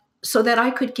so that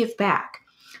I could give back,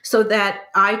 so that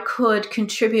I could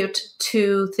contribute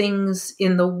to things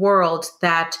in the world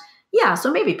that,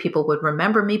 so maybe people would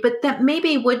remember me, but that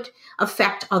maybe would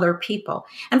affect other people.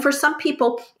 And for some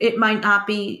people, it might not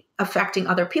be affecting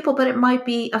other people, but it might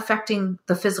be affecting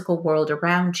the physical world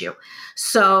around you.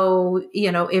 So,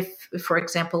 if, for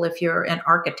example, if you're an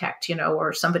architect,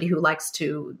 or somebody who likes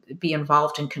to be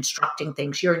involved in constructing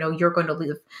things, you're going to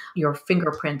leave your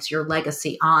fingerprints, your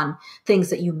legacy on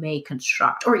things that you may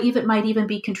construct, or even might even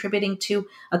be contributing to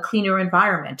a cleaner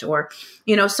environment, or,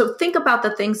 so think about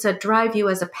the things that drive you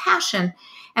as a passion.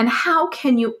 And how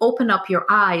can you open up your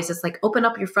eyes? It's like open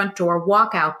up your front door,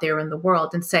 walk out there in the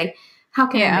world and say, how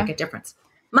can I make a difference?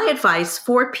 My advice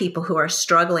for people who are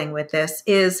struggling with this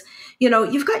is,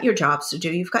 you've got your jobs to do,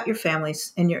 you've got your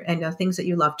families and the things that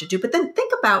you love to do, but then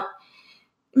think about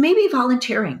maybe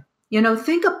volunteering.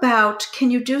 Think about,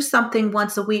 can you do something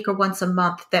once a week or once a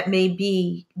month that may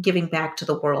be giving back to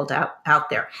the world out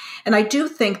there? And I do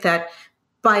think that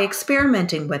by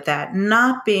experimenting with that,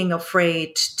 not being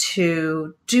afraid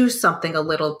to do something a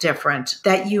little different,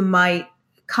 that you might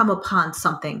come upon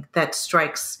something that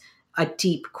strikes a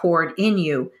deep chord in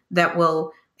you that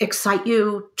will excite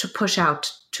you to push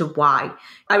out to why.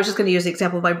 I was just going to use the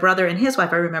example of my brother and his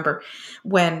wife. I remember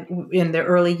when in the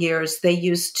early years, they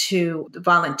used to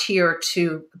volunteer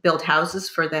to build houses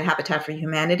for the Habitat for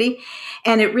Humanity.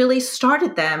 And it really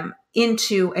started them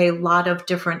into a lot of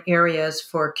different areas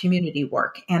for community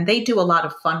work. And they do a lot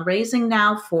of fundraising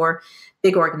now for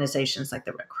big organizations like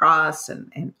the Red Cross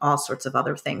and all sorts of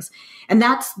other things. And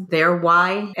that's their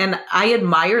why. And I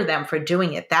admire them for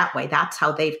doing it that way. That's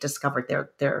how they've discovered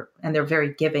they're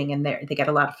very giving, and they get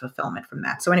a lot of fulfillment from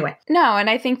that. So anyway. No, and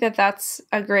I think that that's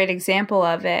a great example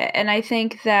of it. And I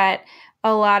think that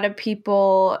a lot of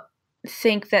people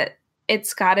think that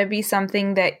it's got to be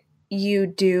something that you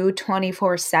do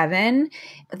 24/7,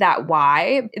 that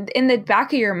why. In the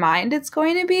back of your mind, it's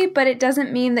going to be, but it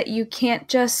doesn't mean that you can't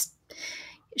just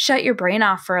shut your brain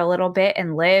off for a little bit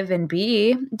and live and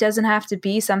be. It doesn't have to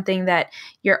be something that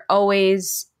you're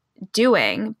always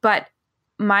doing. But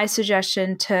my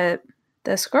suggestion to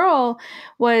this girl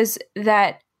was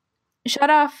that shut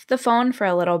off the phone for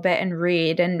a little bit and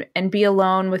read and be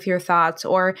alone with your thoughts,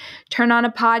 or turn on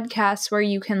a podcast where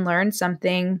you can learn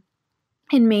something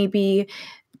and maybe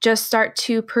just start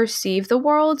to perceive the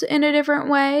world in a different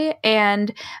way.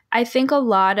 And I think a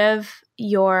lot of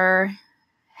your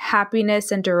happiness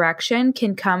and direction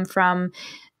can come from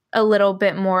a little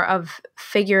bit more of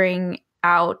figuring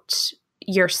out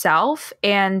yourself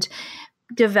and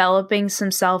developing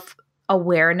some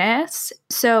self-awareness.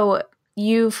 So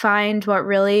you find what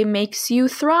really makes you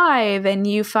thrive, and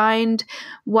you find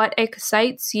what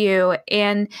excites you,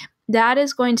 and that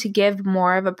is going to give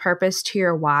more of a purpose to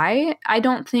your why. I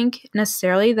don't think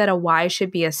necessarily that a why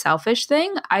should be a selfish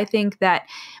thing. I think that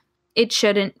it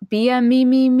shouldn't be a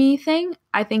me thing.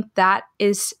 I think that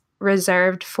is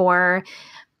reserved for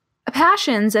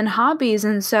passions and hobbies.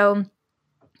 And so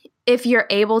if you're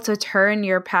able to turn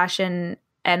your passion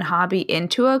and hobby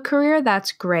into a career,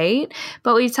 that's great.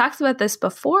 But we've talked about this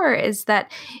before, is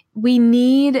that we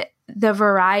need the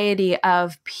variety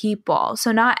of people.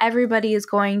 So not everybody is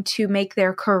going to make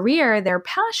their career their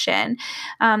passion,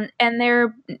 and there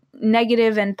are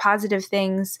negative and positive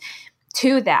things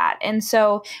to that. And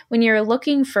so when you're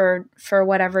looking for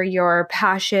whatever your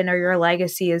passion or your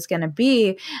legacy is going to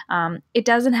be, it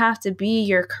doesn't have to be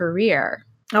your career.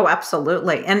 Oh,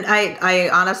 absolutely. And I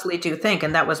honestly do think,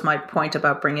 and that was my point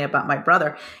about bringing about my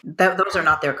brother, that those are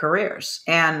not their careers.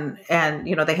 And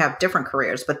they have different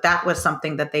careers, but that was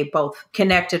something that they both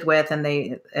connected with, and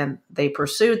they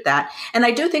pursued that. And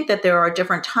I do think that there are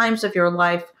different times of your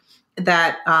life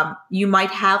that you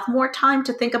might have more time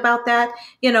to think about that.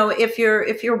 If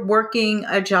you're working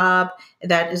a job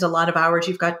that is a lot of hours,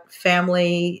 you've got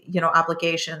family,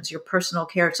 obligations, your personal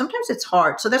care. Sometimes it's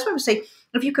hard. So that's why I would say,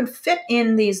 if you can fit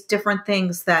in these different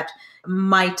things that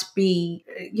might be,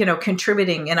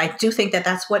 contributing, and I do think that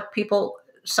that's what people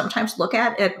sometimes look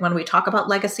at it when we talk about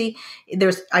legacy.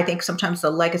 I think sometimes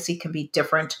the legacy can be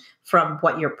different from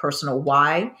what your personal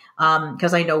why.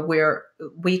 Because I know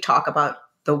we talk about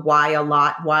the why a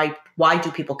lot. Why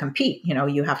do people compete?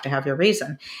 You have to have your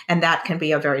reason. And that can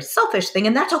be a very selfish thing.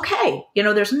 And that's okay.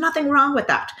 There's nothing wrong with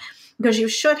that, because you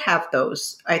should have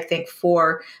those, I think,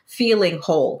 for feeling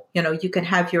whole. You can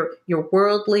have your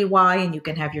worldly why, and you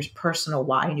can have your personal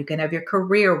why, and you can have your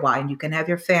career why, and you can have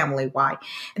your family why.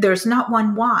 There's not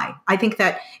one why. I think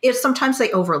that sometimes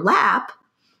they overlap,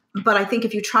 but I think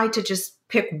if you try to just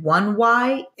pick one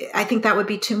why, I think that would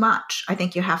be too much. I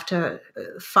think you have to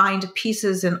find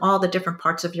pieces in all the different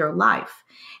parts of your life.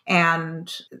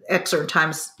 And at certain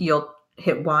times you'll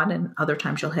hit one, and other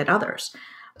times you'll hit others.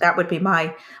 That would be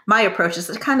my approach, is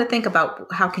to kind of think about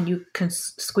how can you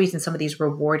squeeze in some of these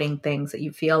rewarding things that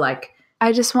you feel like.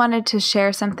 I just wanted to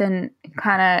share something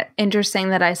kind of interesting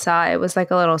that I saw. It was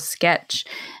like a little sketch.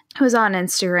 It was on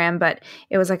Instagram, but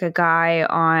it was like a guy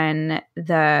on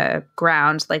the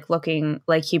ground, like looking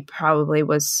like he probably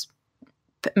was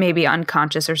maybe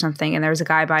unconscious or something. And there was a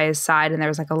guy by his side, and there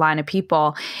was like a line of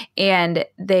people, and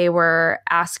they were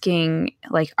asking,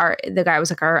 like, the guy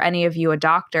was like, "Are any of you a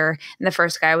doctor?" And the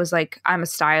first guy was like, "I'm a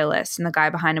stylist." And the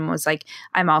guy behind him was like,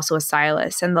 "I'm also a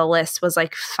stylist." And the list was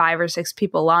like 5 or 6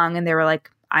 people long. And they were like,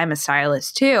 "I'm a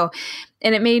stylist too."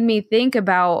 And it made me think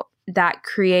about that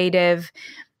creative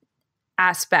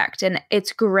aspect. And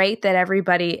it's great that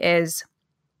everybody is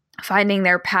finding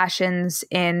their passions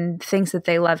in things that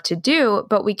they love to do,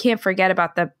 but we can't forget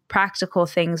about the practical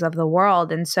things of the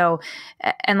world. And so,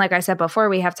 and like I said before,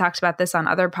 we have talked about this on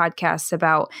other podcasts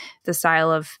about the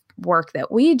style of work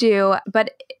that we do,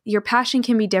 but your passion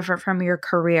can be different from your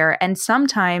career. And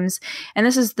sometimes, and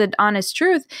this is the honest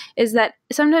truth, is that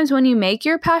sometimes when you make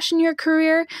your passion your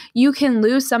career, you can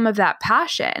lose some of that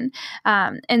passion.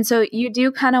 And so you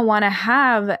do kind of want to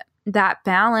have that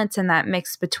balance and that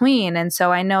mix between. And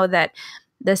so I know that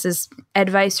this is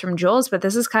advice from Jules, but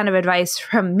this is kind of advice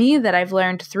from me that I've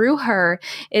learned through her,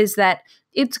 is that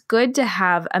it's good to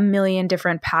have a million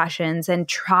different passions and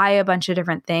try a bunch of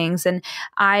different things. And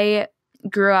I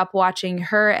grew up watching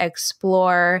her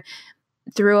explore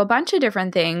through a bunch of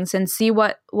different things and see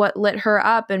what lit her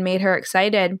up and made her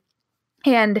excited.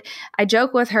 And I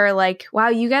joke with her like, wow,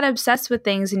 you get obsessed with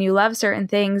things and you love certain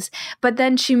things, but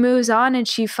then she moves on and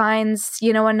she finds,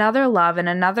 another love and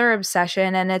another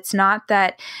obsession. And it's not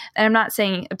that, and I'm not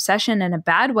saying obsession in a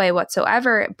bad way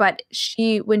whatsoever, but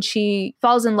when she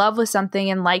falls in love with something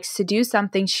and likes to do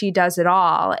something, she does it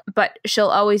all, but she'll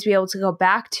always be able to go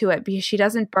back to it because she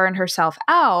doesn't burn herself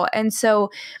out. And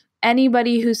so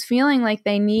anybody who's feeling like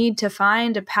they need to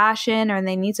find a passion or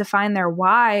they need to find their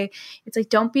why, it's like,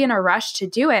 don't be in a rush to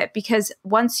do it, because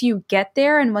once you get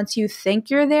there and once you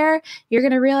think you're there, you're going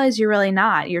to realize you're really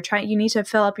not. You need to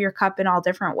fill up your cup in all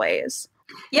different ways.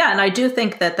 Yeah. And I do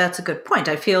think that that's a good point.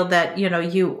 I feel that,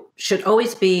 you should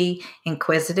always be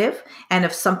inquisitive. And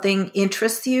if something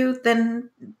interests you, then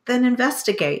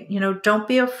investigate. Don't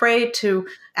be afraid to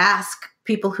ask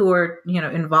people who are,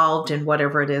 involved in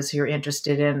whatever it is you're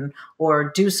interested in,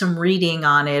 or do some reading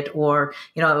on it, or,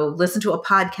 listen to a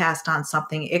podcast on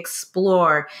something,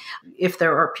 explore. If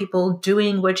there are people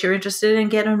doing what you're interested in,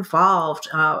 get involved.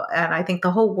 And I think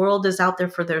the whole world is out there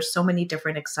there's so many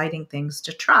different exciting things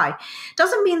to try.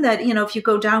 Doesn't mean that, if you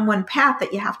go down one path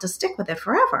that you have to stick with it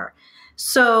forever.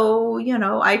 So,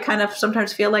 I kind of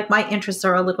sometimes feel like my interests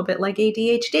are a little bit like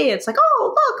ADHD. It's like,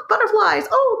 oh, look, butterflies.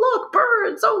 Oh, look,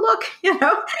 birds. Oh, look,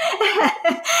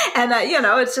 and,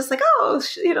 it's just like, oh,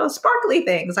 sparkly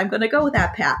things. I'm going to go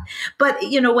that path. But,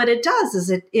 what it does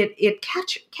is it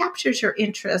captures your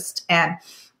interest and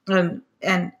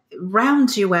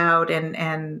rounds you out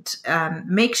and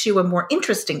makes you a more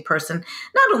interesting person,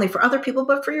 not only for other people,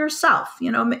 but for yourself.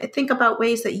 Think about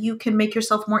ways that you can make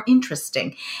yourself more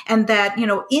interesting. And that,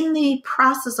 in the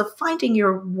process of finding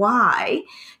your why,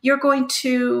 you're going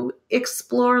to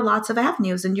explore lots of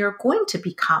avenues and you're going to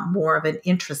become more of an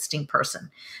interesting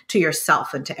person to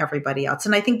yourself and to everybody else.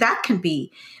 And I think that can be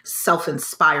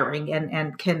self-inspiring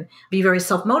and can be very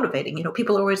self-motivating.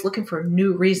 People are always looking for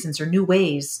new reasons or new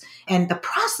ways. And the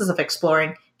process of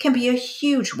exploring can be a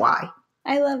huge why.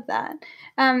 I love that.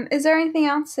 Is there anything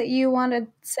else that you want to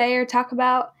say or talk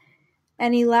about?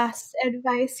 Any last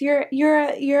advice? You're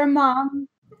a mom.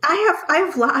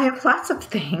 I have lots of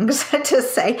things to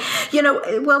say.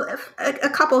 Well, a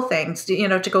couple of things.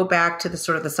 To go back to the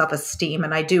sort of the self-esteem,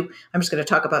 and I'm just going to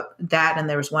talk about that. And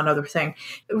there's one other thing.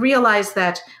 Realize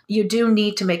that you do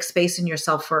need to make space in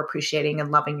yourself for appreciating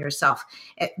and loving yourself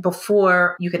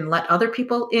before you can let other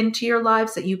people into your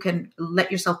lives. That you can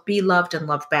let yourself be loved and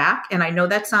loved back. And I know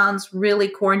that sounds really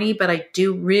corny, but I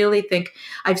do really think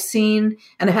I've seen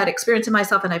and I've had experience in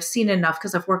myself, and I've seen enough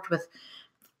because I've worked with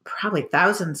probably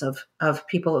thousands of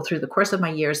people through the course of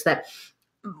my years, that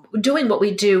doing what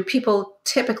we do, people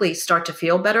typically start to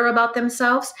feel better about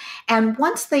themselves. And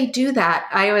once they do that,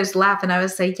 I always laugh and I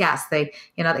always say, yes, they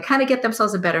kind of get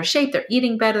themselves in better shape. They're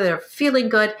eating better. They're feeling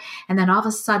good. And then all of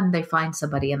a sudden they find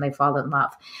somebody and they fall in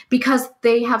love because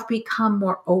they have become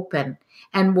more open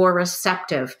and more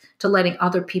receptive to letting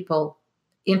other people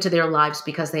into their lives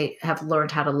because they have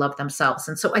learned how to love themselves.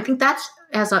 And so I think that's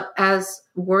as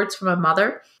words from a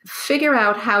mother, figure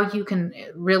out how you can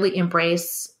really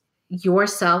embrace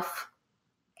yourself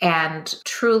and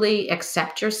truly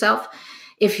accept yourself.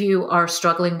 If you are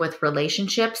struggling with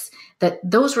relationships, that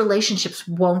those relationships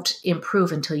won't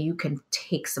improve until you can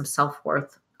take some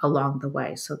self-worth along the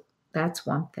way. So that's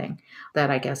one thing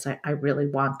that I guess I really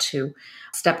want to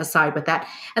step aside with that.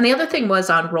 And the other thing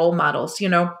was on role models.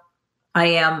 I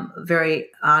am very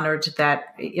honored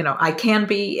that, I can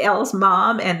be Elle's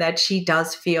mom and that she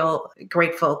does feel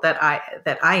grateful that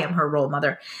I am her role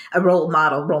model,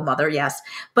 yes.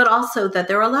 But also that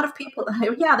there are a lot of people,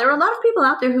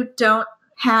 out there who don't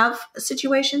have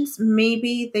situations.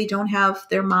 Maybe they don't have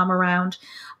their mom around,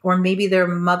 or maybe their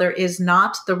mother is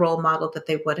not the role model that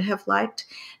they would have liked.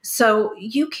 So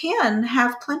you can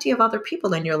have plenty of other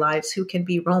people in your lives who can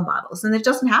be role models. And it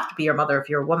doesn't have to be your mother if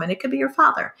you're a woman. It could be your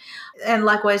father. And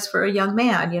likewise for a young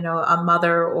man, a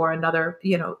mother or another,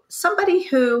 somebody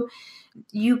who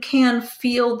you can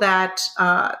feel that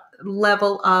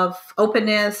level of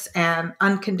openness and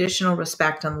unconditional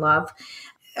respect and love.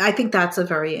 I think that's a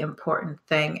very important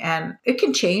thing. And it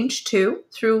can change too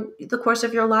through the course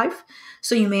of your life.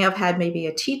 So you may have had maybe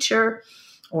a teacher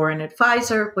or an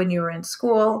advisor when you were in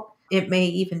school. It may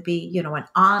even be, an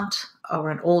aunt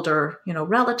or an older,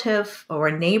 relative or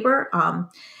a neighbor.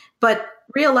 But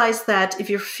realize that if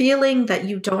you're feeling that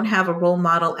you don't have a role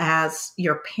model as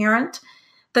your parent,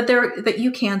 that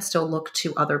you can still look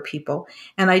to other people.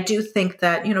 And I do think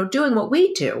that, doing what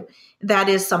we do, that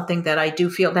is something that I do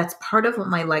feel that's part of what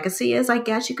my legacy is, I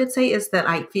guess you could say, is that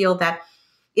I feel that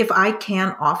if I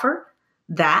can offer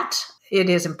that, it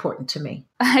is important to me.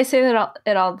 I say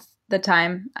that all the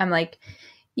time. I'm like,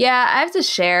 yeah, I have to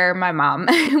share my mom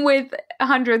with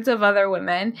hundreds of other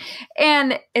women.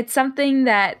 And it's something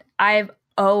that I've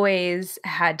always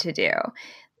had to do.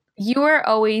 You were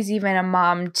always even a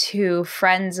mom to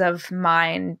friends of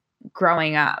mine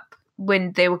growing up.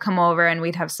 When they would come over and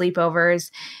we'd have sleepovers,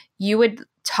 you would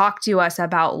talk to us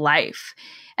about life.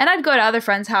 And I'd go to other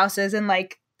friends' houses and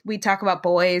we'd talk about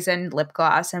boys and lip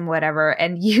gloss and whatever.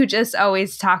 And you just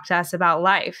always talk to us about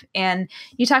life. And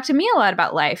you talked to me a lot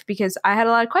about life because I had a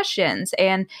lot of questions.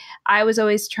 And I was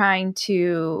always trying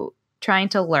to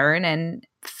learn and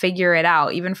figure it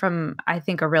out, even from, I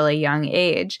think, a really young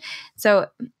age. So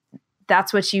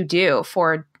that's what you do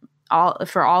for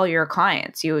all your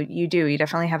clients. You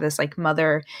definitely have this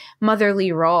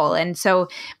motherly role. And so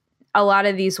a lot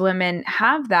of these women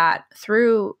have that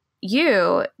through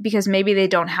you because maybe they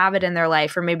don't have it in their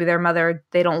life, or maybe their mother,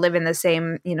 they don't live in the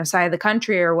same, side of the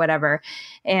country or whatever.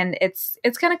 And it's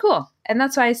kind of cool. And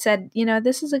that's why I said,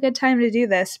 this is a good time to do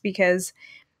this because,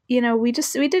 we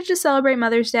did just celebrate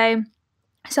Mother's Day,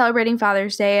 celebrating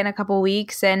Father's Day in a couple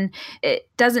weeks. And it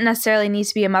doesn't necessarily need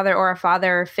to be a mother or a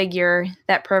father figure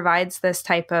that provides this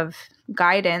type of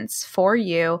guidance for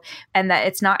you, and that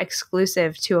it's not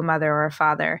exclusive to a mother or a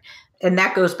father. And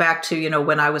that goes back to,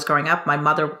 when I was growing up, my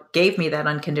mother gave me that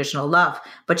unconditional love,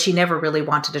 but she never really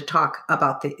wanted to talk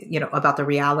about the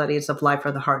realities of life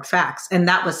or the hard facts. And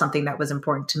that was something that was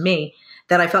important to me,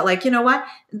 that I felt like,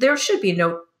 there should be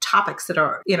no topics that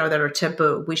are, that are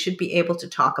taboo. We should be able to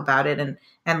talk about it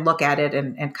and look at it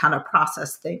and kind of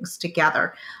process things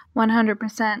together.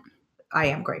 100%. I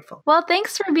am grateful. Well,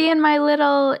 thanks for being my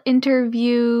little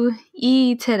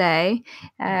interviewee today.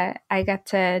 I got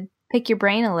to pick your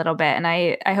brain a little bit, and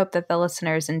I hope that the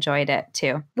listeners enjoyed it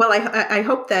too. Well, I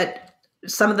hope that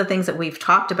some of the things that we've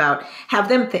talked about have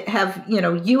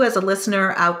you as a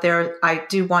listener out there. I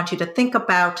do want you to think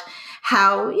about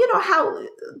how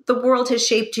the world has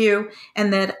shaped you,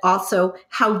 and that also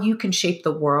how you can shape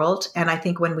the world. And I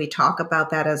think when we talk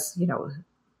about that as,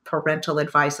 parental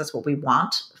advice, that's what we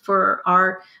want for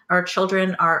our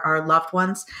children, our loved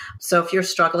ones. So if you're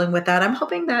struggling with that, I'm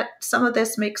hoping that some of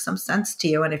this makes some sense to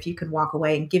you. And if you can walk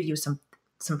away and give you some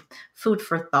food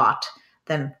for thought,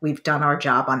 then we've done our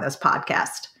job on this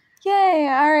podcast. Yay.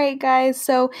 All right, guys.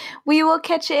 So we will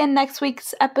catch you in next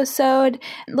week's episode.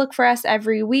 Look for us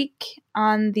every week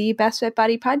on the Best Fit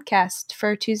Body podcast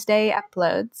for Tuesday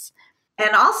uploads.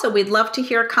 And also, we'd love to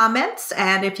hear comments.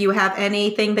 And if you have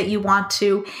anything that you want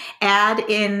to add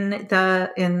in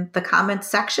the comments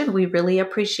section, we really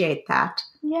appreciate that.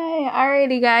 Yay. All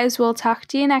righty, guys. We'll talk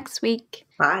to you next week.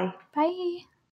 Bye. Bye.